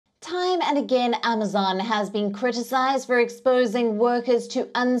Time and again, Amazon has been criticized for exposing workers to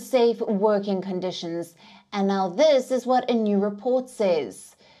unsafe working conditions. And now this is what a new report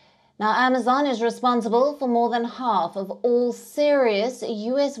says. Now, Amazon is responsible for more than half of all serious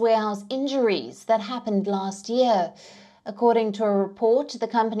U.S. warehouse injuries that happened last year. According to a report, the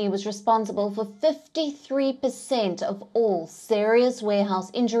company was responsible for 53% of all serious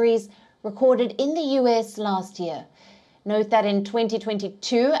warehouse injuries recorded in the U.S. last year. Note that in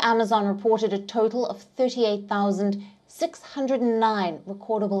 2022, Amazon reported a total of 38,609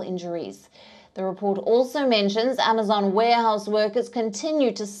 recordable injuries. The report also mentions Amazon warehouse workers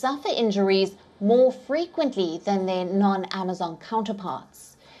continue to suffer injuries more frequently than their non-Amazon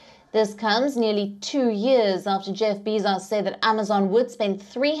counterparts. This comes nearly 2 years after Jeff Bezos said that Amazon would spend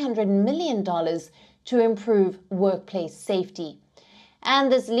 $300 million to improve workplace safety.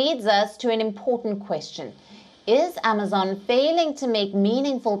 And this leads us to an important question. Is Amazon failing to make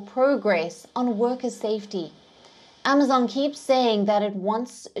meaningful progress on worker safety? Amazon keeps saying that it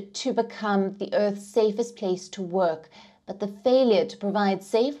wants to become the Earth's safest place to work, but the failure to provide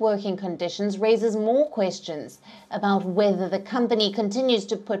safe working conditions raises more questions about whether the company continues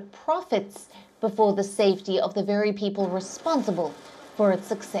to put profits before the safety of the very people responsible for its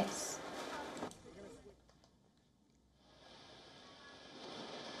success.